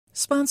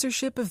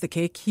Sponsorship of the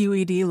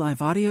KQED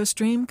live audio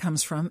stream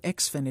comes from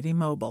Xfinity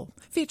Mobile,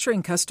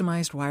 featuring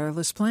customized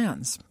wireless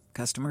plans.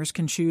 Customers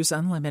can choose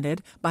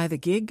unlimited, by the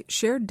gig,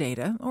 shared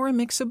data, or a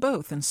mix of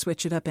both and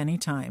switch it up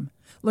anytime.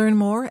 Learn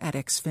more at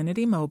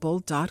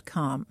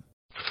xfinitymobile.com.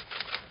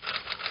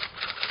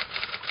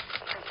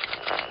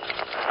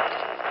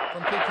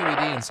 From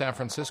KQED in San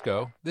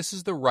Francisco, this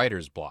is the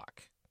Writer's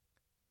Block.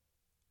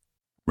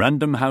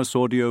 Random House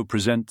Audio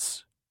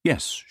presents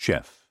Yes,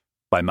 Chef,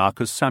 by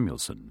Marcus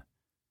Samuelsson.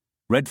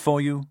 Read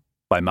for you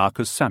by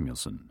Marcus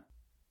Samuelsson.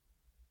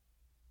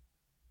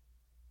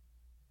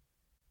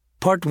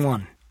 Part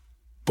 1.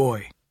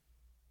 Boy.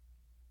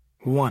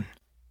 1.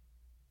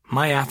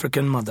 My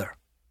African Mother.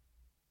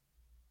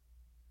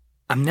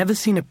 I've never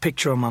seen a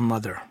picture of my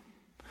mother.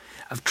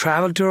 I've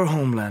traveled to her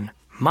homeland,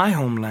 my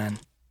homeland,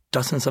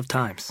 dozens of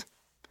times.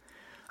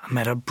 I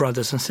met her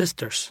brothers and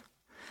sisters.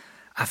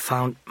 I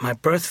found my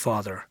birth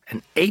father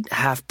and 8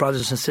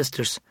 half-brothers and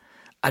sisters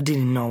I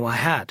didn't know I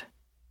had.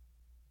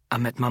 I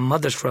met my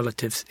mother's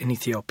relatives in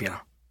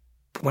Ethiopia.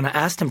 But when I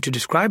asked them to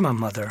describe my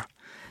mother,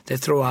 they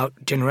throw out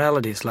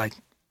generalities like,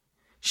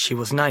 she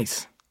was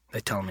nice,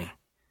 they tell me.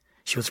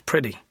 She was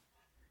pretty.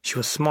 She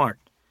was smart.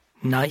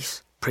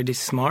 Nice, pretty,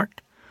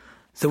 smart.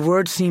 The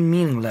words seem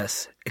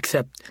meaningless,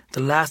 except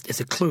the last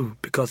is a clue,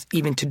 because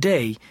even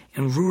today,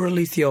 in rural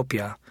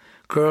Ethiopia,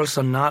 girls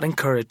are not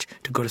encouraged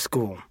to go to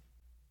school.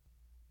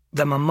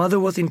 That my mother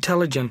was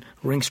intelligent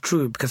rings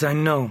true, because I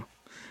know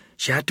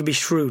she had to be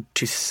shrewd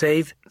to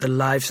save the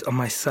lives of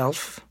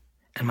myself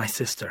and my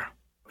sister,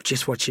 which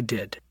is what she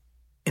did,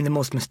 in the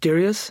most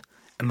mysterious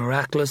and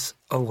miraculous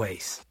of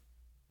ways.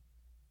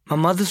 My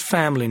mother's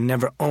family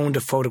never owned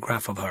a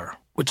photograph of her,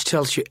 which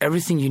tells you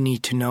everything you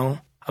need to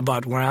know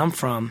about where I'm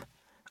from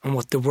and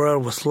what the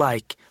world was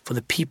like for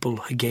the people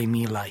who gave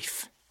me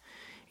life.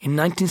 In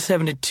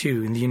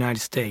 1972 in the United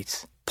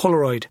States,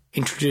 Polaroid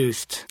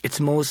introduced its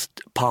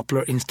most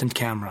popular instant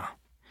camera.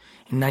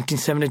 In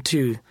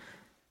 1972,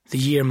 the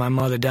year my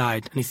mother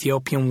died, an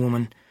Ethiopian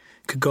woman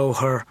could go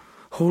her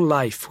whole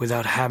life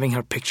without having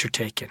her picture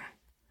taken,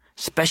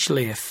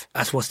 especially if,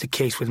 as was the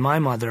case with my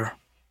mother,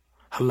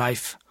 her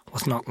life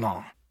was not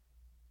long.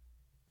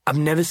 I've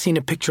never seen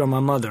a picture of my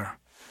mother,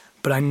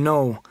 but I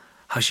know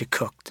how she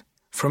cooked.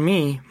 For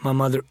me, my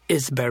mother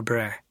is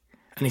berbere,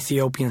 an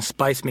Ethiopian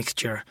spice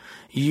mixture.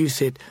 You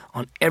use it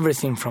on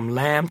everything from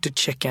lamb to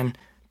chicken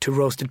to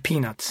roasted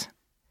peanuts.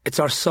 It's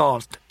our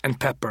salt and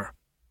pepper.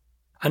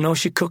 I know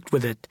she cooked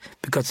with it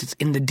because it's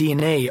in the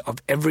DNA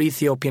of every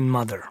Ethiopian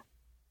mother.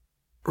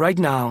 Right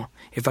now,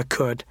 if I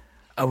could,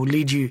 I would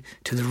lead you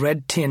to the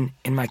red tin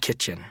in my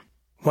kitchen,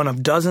 one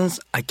of dozens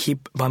I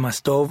keep by my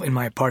stove in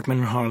my apartment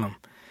in Harlem,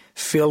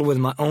 filled with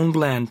my own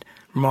blend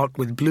marked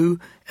with blue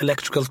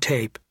electrical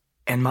tape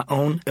and my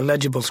own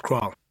illegible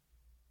scrawl.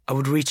 I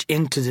would reach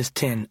into this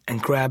tin and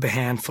grab a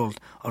handful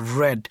of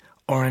red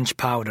orange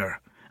powder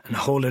and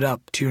hold it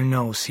up to your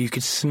nose so you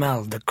could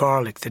smell the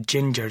garlic, the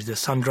ginger, the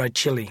sun-dried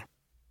chili.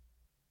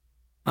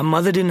 My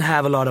mother didn't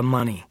have a lot of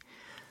money,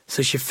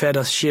 so she fed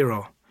us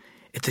shiro.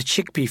 It's a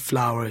chickpea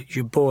flour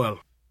you boil,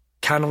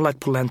 kind of like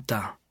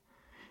polenta.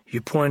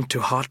 You pour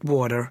into hot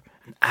water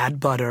and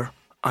add butter,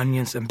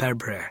 onions, and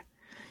berbere.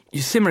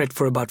 You simmer it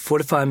for about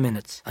 45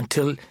 minutes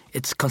until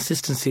it's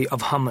consistency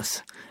of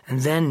hummus, and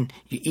then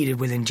you eat it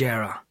with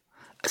injera,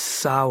 a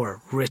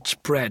sour,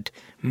 rich bread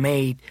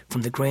made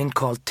from the grain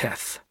called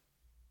teff.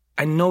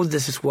 I know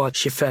this is what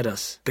she fed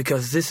us,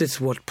 because this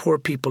is what poor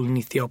people in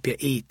Ethiopia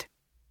eat.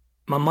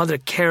 My mother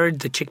carried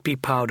the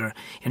chickpea powder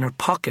in her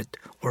pocket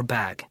or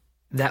bag.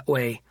 That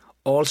way,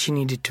 all she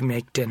needed to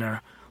make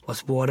dinner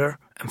was water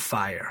and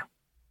fire.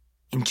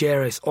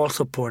 Injera is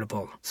also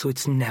portable, so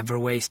it's never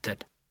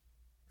wasted.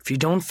 If you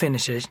don't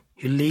finish it,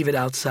 you leave it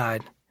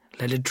outside,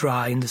 let it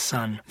dry in the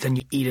sun, then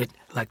you eat it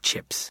like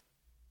chips.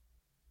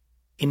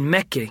 In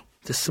Mecke,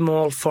 the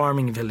small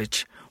farming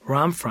village where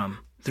I'm from,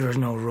 there are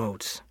no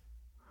roads.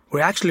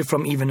 We're actually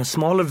from even a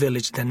smaller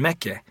village than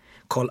Mecke,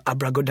 called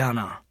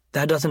Abragodana.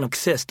 That doesn't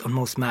exist on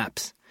most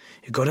maps.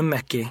 You go to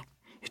Mecke,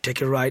 you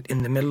take a right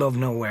in the middle of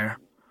nowhere,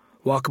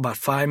 walk about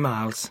 5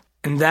 miles,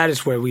 and that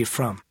is where we're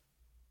from.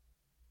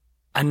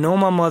 I know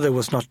my mother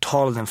was not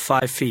taller than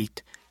 5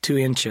 feet, 2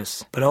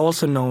 inches, but I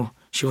also know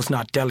she was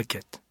not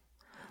delicate.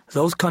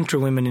 Those country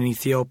women in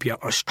Ethiopia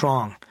are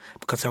strong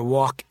because I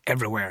walk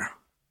everywhere.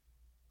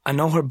 I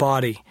know her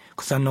body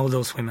because I know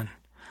those women.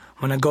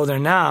 When I go there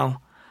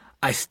now,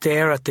 I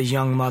stare at the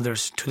young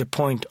mothers to the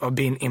point of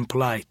being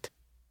impolite.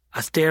 I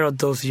stare at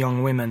those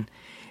young women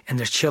and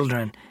their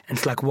children, and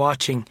it's like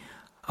watching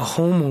a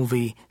home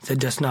movie that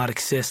does not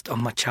exist of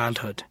my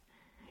childhood.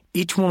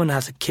 Each woman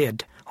has a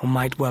kid who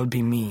might well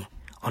be me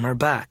on her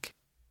back.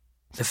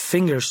 The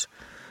fingers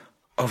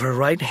of her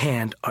right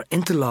hand are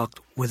interlocked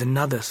with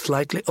another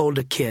slightly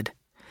older kid,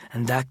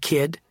 and that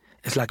kid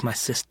is like my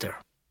sister.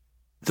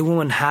 The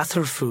woman has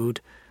her food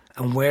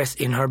and wears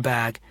in her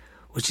bag,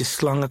 which is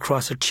slung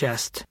across her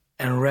chest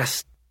and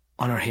rests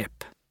on her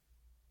hip.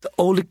 The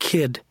older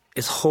kid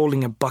is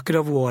holding a bucket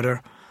of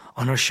water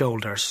on her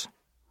shoulders,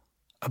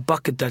 a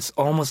bucket that's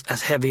almost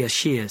as heavy as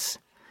she is.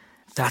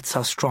 That's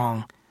how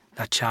strong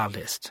that child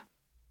is.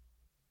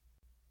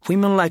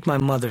 Women like my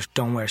mother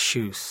don't wear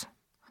shoes.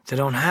 They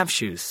don't have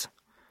shoes.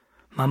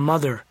 My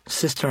mother,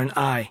 sister, and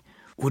I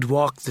would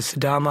walk the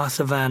Sidama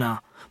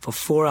savannah for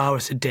 4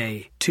 hours a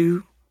day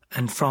to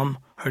and from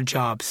her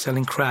job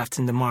selling crafts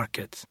in the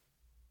markets.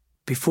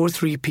 Before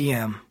 3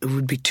 p.m., it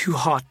would be too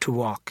hot to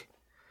walk,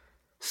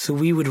 so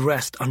we would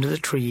rest under the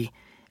tree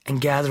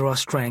and gather our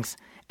strength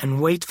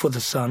and wait for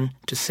the sun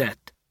to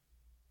set.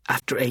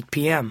 After 8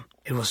 p.m.,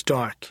 it was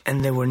dark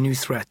and there were new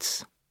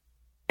threats.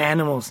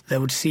 Animals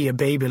that would see a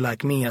baby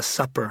like me as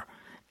supper,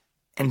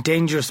 and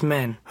dangerous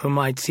men who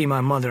might see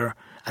my mother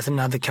as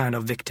another kind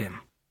of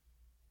victim.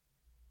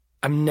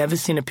 I've never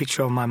seen a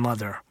picture of my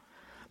mother,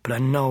 but I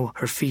know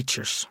her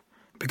features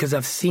because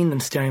I've seen them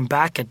staring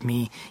back at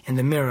me in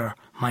the mirror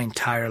my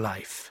entire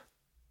life.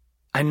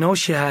 I know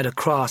she had a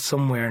cross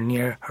somewhere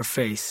near her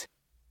face.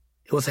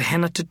 It was a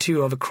henna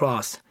tattoo of a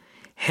cross,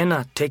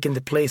 henna taking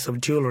the place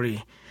of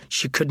jewelry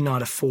she could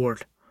not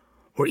afford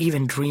or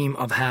even dream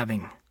of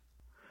having.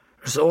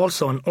 There's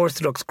also an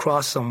Orthodox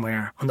cross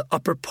somewhere on the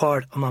upper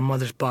part of my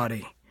mother's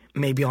body,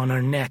 maybe on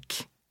her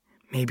neck,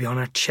 maybe on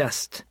her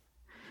chest,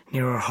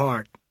 near her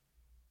heart.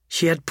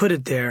 She had put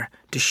it there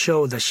to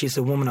show that she's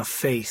a woman of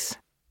faith.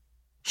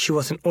 She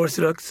was an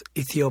Orthodox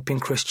Ethiopian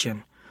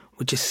Christian,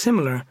 which is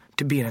similar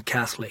to being a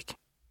Catholic.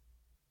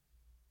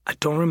 I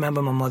don't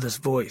remember my mother's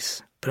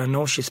voice, but I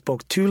know she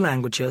spoke 2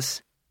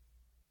 languages.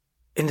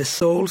 In the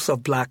Souls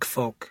of Black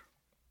Folk,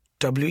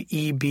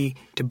 W.E.B.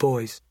 Du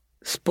Bois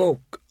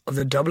spoke of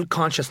the double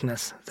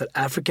consciousness that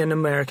African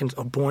Americans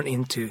are born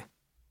into,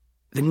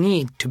 the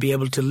need to be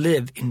able to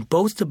live in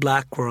both the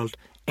black world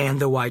and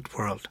the white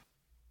world.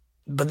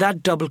 But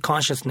that double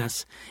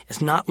consciousness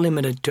is not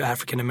limited to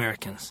African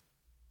Americans.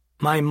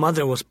 My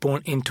mother was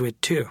born into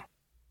it too.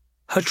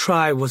 Her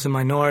tribe was a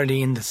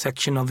minority in the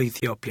section of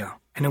Ethiopia,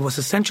 and it was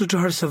essential to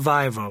her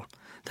survival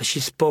that she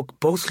spoke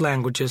both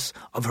languages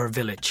of her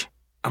village,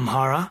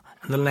 Amhara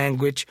and the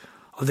language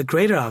of the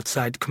greater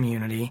outside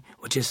community,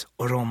 which is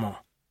Oromo.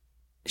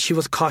 She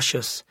was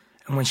cautious,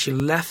 and when she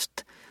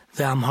left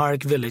the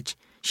Amharic village,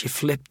 she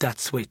flipped that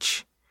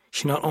switch.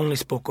 She not only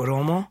spoke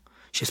Oromo,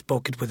 she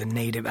spoke it with a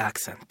native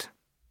accent.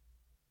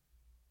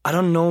 I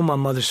don't know my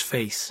mother's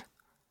face,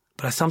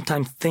 but I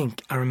sometimes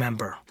think I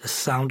remember the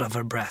sound of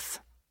her breath.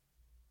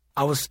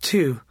 I was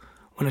 2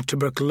 when a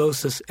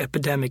tuberculosis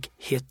epidemic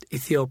hit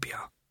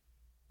Ethiopia.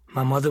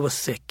 My mother was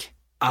sick.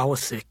 I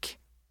was sick.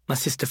 My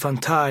sister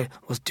Fantai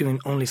was doing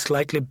only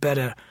slightly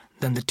better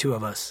than the 2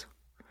 of us.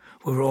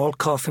 We were all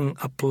coughing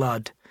up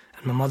blood,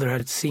 and my mother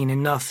had seen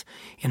enough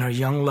in her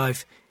young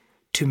life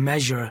to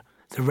measure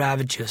the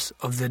ravages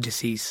of the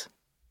disease.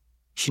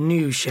 She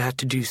knew she had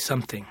to do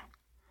something.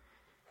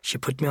 She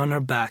put me on her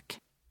back.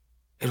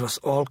 It was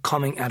all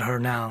coming at her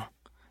now,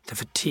 the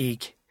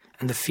fatigue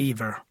and the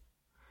fever.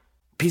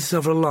 Pieces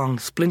of her lung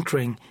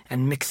splintering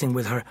and mixing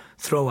with her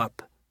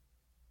throw-up.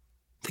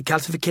 The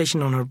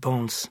calcification on her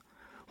bones,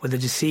 where the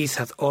disease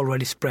hath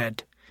already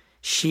spread.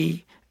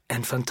 She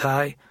and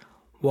Fantai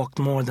walked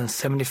more than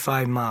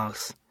 75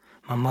 miles,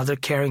 my mother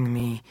carrying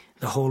me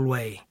the whole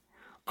way,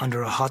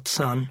 under a hot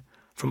sun,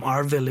 from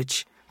our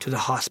village to the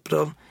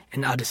hospital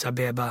in Addis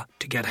Ababa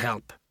to get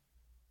help.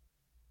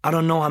 I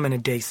don't know how many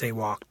days they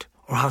walked,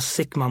 or how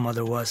sick my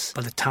mother was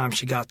by the time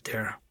she got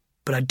there,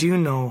 but I do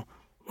know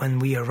when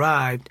we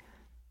arrived,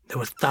 there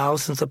were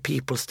thousands of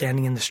people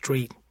standing in the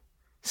street,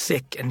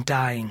 sick and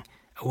dying,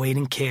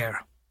 awaiting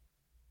care.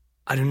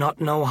 I do not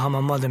know how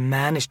my mother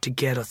managed to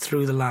get her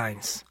through the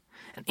lines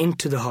and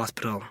into the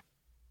hospital.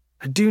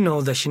 I do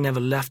know that she never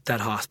left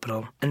that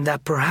hospital, and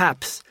that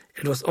perhaps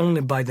it was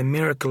only by the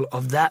miracle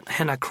of that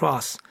henna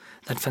cross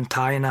that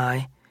Fantai and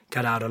I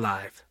got out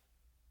alive.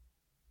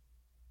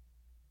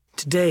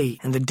 Today,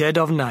 in the dead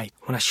of night,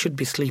 when I should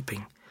be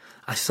sleeping,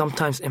 I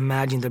sometimes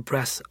imagine the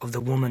breath of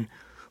the woman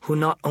who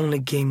not only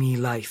gave me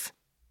life,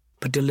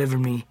 but delivered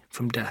me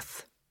from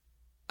death.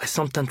 I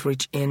sometimes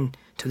reach in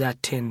to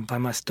that tin by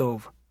my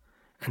stove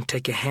and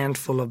take a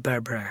handful of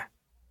bearberry,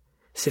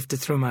 sift it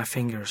through my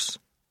fingers,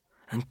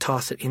 and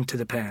toss it into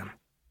the pan.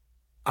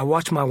 I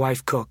watch my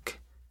wife cook,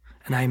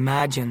 and I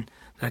imagine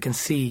that I can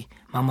see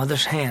my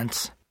mother's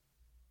hands.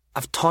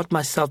 I've taught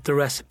myself the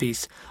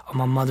recipes of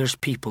my mother's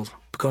people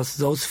because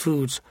those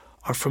foods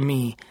are for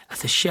me,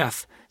 as a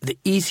chef, the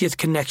easiest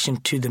connection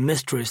to the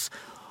mysteries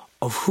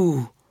of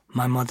who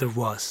my mother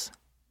was.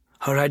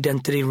 Her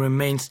identity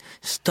remains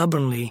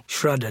stubbornly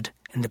shrouded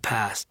in the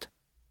past,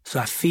 so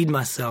I feed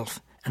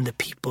myself and the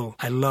people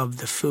I love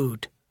the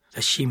food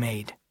that she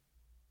made,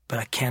 but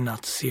I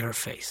cannot see her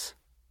face.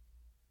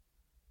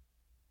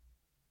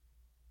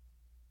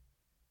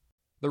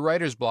 The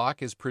Writer's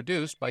Block is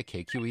produced by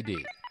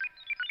KQED.